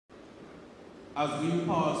As we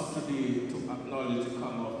pause today to acknowledge the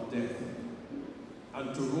coming of death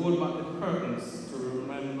and to roll back the curtains to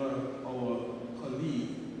remember our colleague,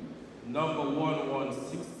 number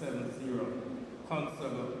 11670,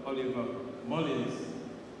 Constable Oliver Mullins,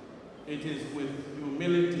 it is with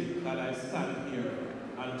humility that I stand here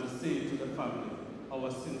and to say to the family our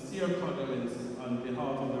sincere condolences on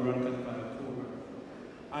behalf of the rank and file Corps,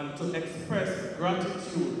 and to express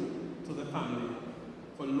gratitude to the family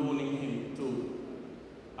for loaning him to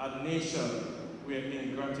a nation where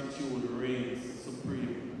ingratitude reigns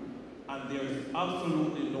supreme, and there is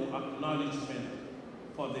absolutely no acknowledgement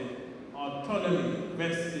for the autonomy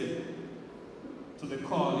vested to the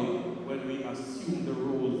calling when we assume the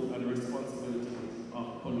roles and responsibilities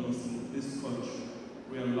of policing this country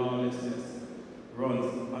where lawlessness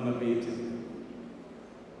runs unabated.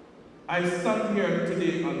 I stand here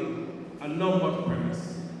today on a number of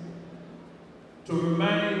premises to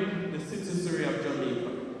remind the citizenry of Jamaica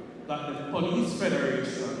that the Police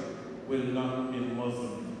Federation will not be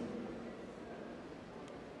muzzled,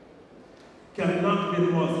 cannot be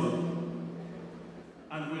muzzled,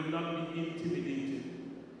 and will not be intimidated.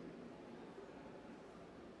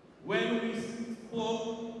 When we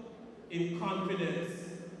spoke in confidence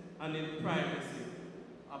and in privacy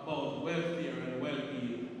about welfare and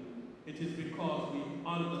well-being, it is because we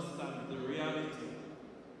understand the reality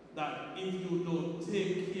that if you don't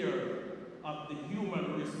take care of the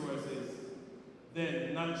human resources,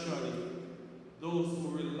 then naturally those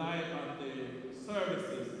who rely on the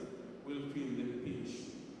services will feel the pinch.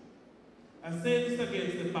 I say this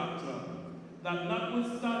against the backdrop that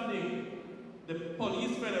notwithstanding the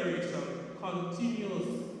Police Federation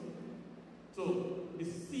continues to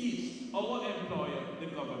beseech our employer, the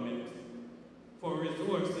government, for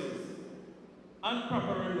resources and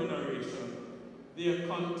proper remuneration, there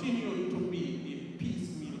continues to be a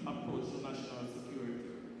piecemeal approach to national security.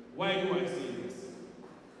 Why do I say this?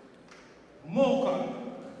 MOCA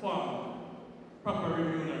for proper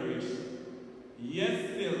remuneration.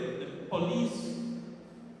 Yes, still, the police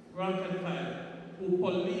rank and file who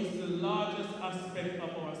police the largest aspect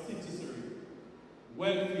of our citizenry,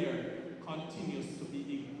 welfare, continues to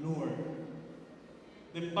be ignored.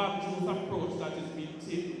 The back juice approach that is being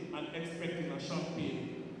taken and expecting a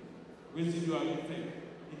champagne residual effect,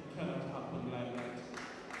 it cannot happen like that.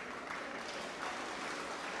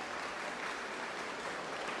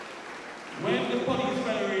 When the Police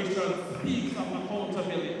Federation speaks of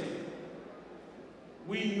accountability,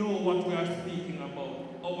 we know what we are speaking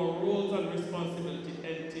about. Our roles and responsibility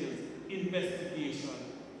entails investigation,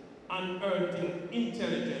 unearthing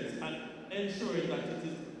intelligence, and ensuring that it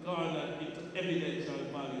is garnered into evidential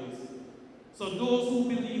values. So those who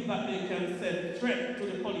believe that they can send threat to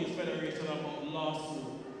the Police Federation about lawsuit,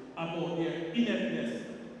 about their ineptness,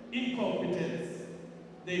 incompetence,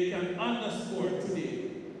 they can underscore today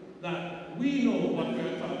that we know what we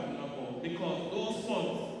are talking about, because those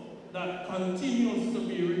funds that continues to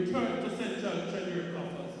be returned to Central Treasury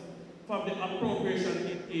coffers from the appropriation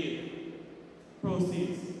in aid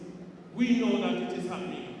proceeds, we know that it is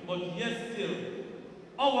happening. But yet still,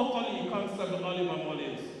 our colleague Constable Oliver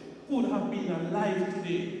Mullins could have been alive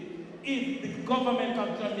today if the government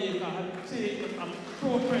of Jamaica had taken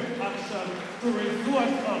appropriate action to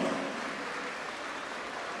resource us.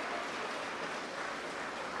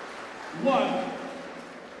 One,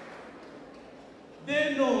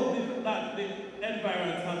 they know that the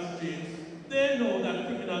environment has changed. They know that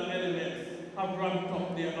criminal elements have ramped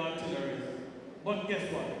up their artillery. But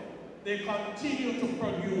guess what? They continue to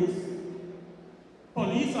produce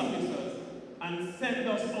police officers and send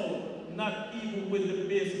us out, not even with the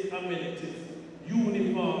basic amenities,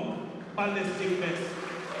 uniform, ballistic vest,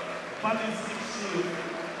 ballistic shield.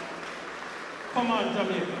 Come on,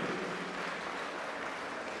 Jamaica.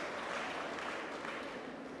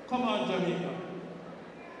 Come on, Jamaica.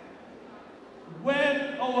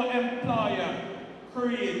 When our employer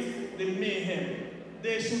creates the mayhem,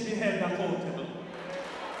 they should be held accountable.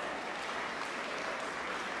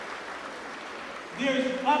 There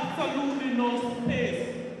is absolutely no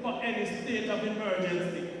space for any state of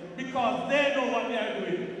emergency, because they know what they are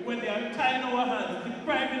doing when they are tying our hands,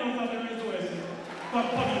 depriving us of the resources for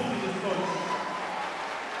police in this country.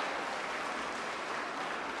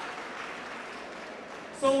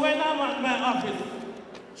 So when I'm at my office,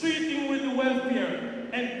 treating with the welfare,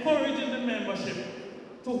 encouraging the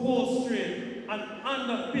membership to hold straight and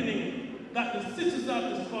underpinning that the citizens of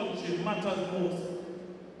this country matters most,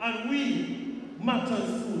 and we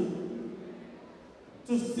matters too.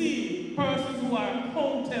 To see persons who are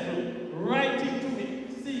accountable writing to me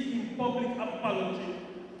seeking public apology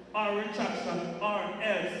or retraction or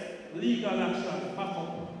else legal action back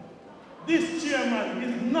up. This chairman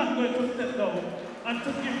is not going to step down and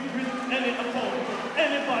to give any account to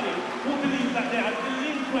anybody who believes that they are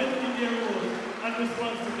delinquent in their roles and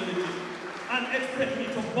responsibilities and expect me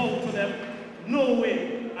to bow to them. No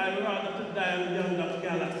way. I'd rather to die on yonder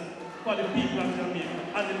gallows for the people of Jamaica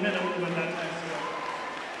and the men and women that I serve.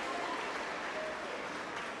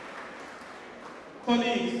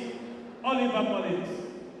 Colleagues, Oliver Mullins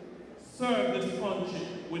served this country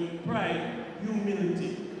with pride,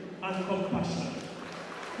 humility, and compassion.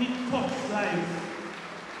 He touched lives.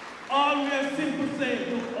 All we are simply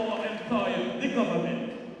saying to our employer, the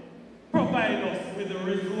government, provide us with the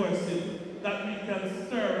resources that we can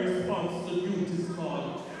stir response to duties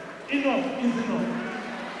called. Enough is enough.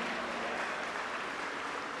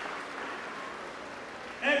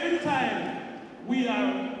 Every time we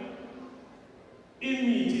are in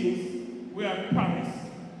meetings, we are promised.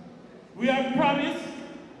 We are promised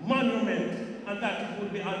monument, and that it will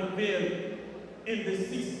be unveiled in the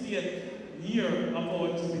 60th year of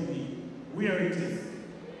our Jubilee. Where it is,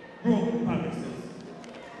 broken promises.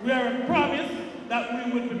 We are promised that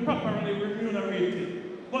we will be properly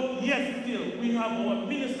remunerated, but yet still we have our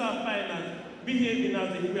Minister of Finance behaving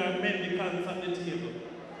as if we are mendicants at the table.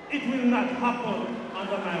 It will not happen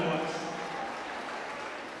under my watch.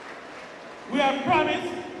 We are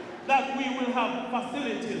promised that we will have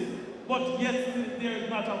facilities, but yet there is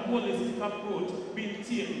not a holistic approach being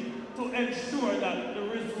taken to ensure that the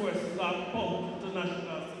resources are pumped to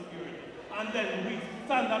national security. And then we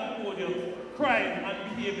stand at podiums crying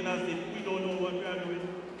and behaving as if we don't know what we are doing.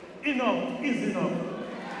 Enough is enough.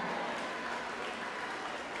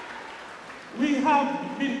 We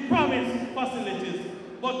have been promised facilities,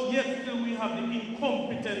 but yet still we have the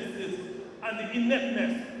incompetencies and the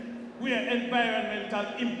ineptness where environmental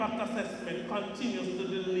impact assessment continues to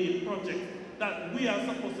delay projects that we are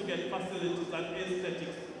supposed to get facilities and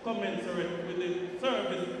aesthetics commensurate with the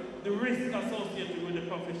service, the risk associated with the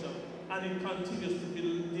profession, and it continues to be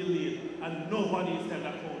delayed, and nobody is held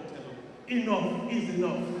accountable. Enough is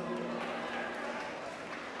enough.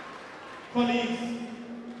 Colleagues,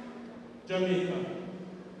 Jamaicans,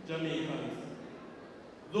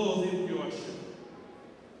 those in viewership,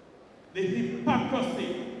 the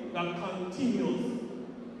hypocrisy that continues,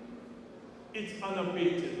 it's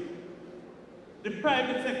unabated. The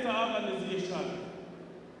private sector organization,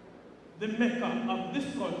 the Mecca of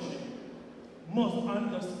this country, must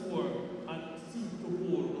underscore and seek to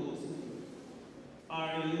hold those who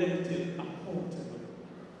are elected accountable.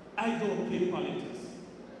 I don't play politics.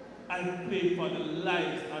 I play for the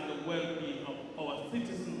lives and the well-being of our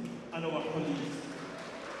citizens and our colleagues.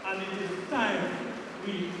 And it is time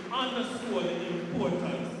we underscore the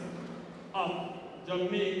importance of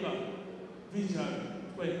Jamaica Vision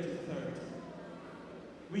 2030.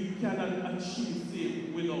 We cannot achieve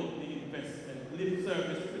same without the investment. Lip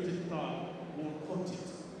service, pretty talk won't cut it.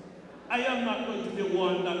 I am not going to be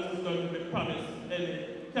one that is going to be promised any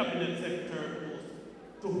cabinet secretary post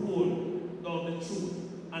to hold down the truth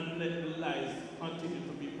and let the lies continue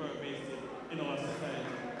to be pervasive in our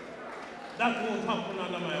society. That won't happen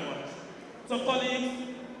under my watch. So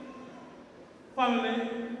colleagues, family,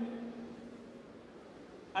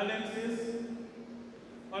 Alexis,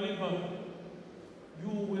 Oliver, you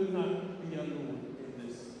will not be alone in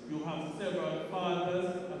this. You have several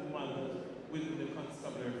fathers and mothers within the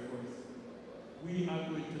constabulary force. We are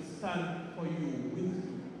going to stand for you, with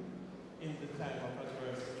you, in the time of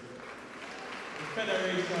adversity. The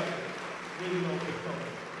Federation will not become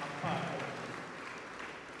a part of it.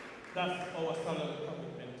 That's our solemn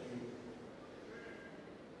commitment to you.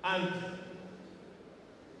 And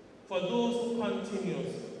for those who continue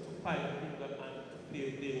to fight in the and to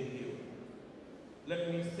play playing field,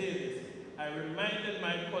 let me say this. I reminded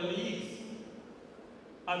my colleagues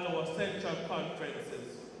at our central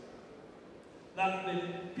conferences that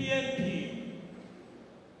the PNP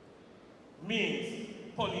means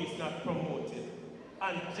police not promoted,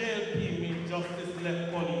 and JLP means justice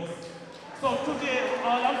left police. So today,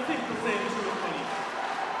 all I'm simply saying to the police,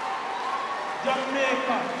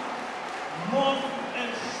 Jamaica must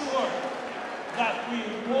ensure that we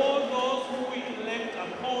hold those who we elect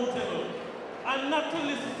accountable and not to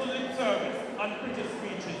listen to lip service and pretty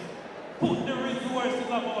speeches. Put the resources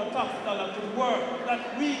of our tax dollar to work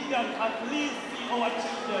that we can at least see our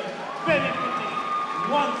children benefiting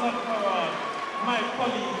once and for all. My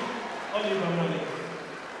colleague, Oliver Mullins,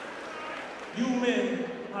 you may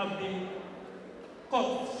have been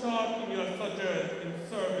cut short in your sojourn in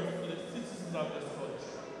service to the citizens of this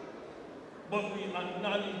country, but we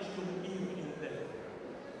acknowledge you even in death.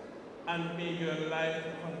 I and may your life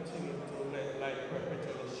continue to let light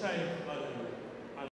perpetually shine on you.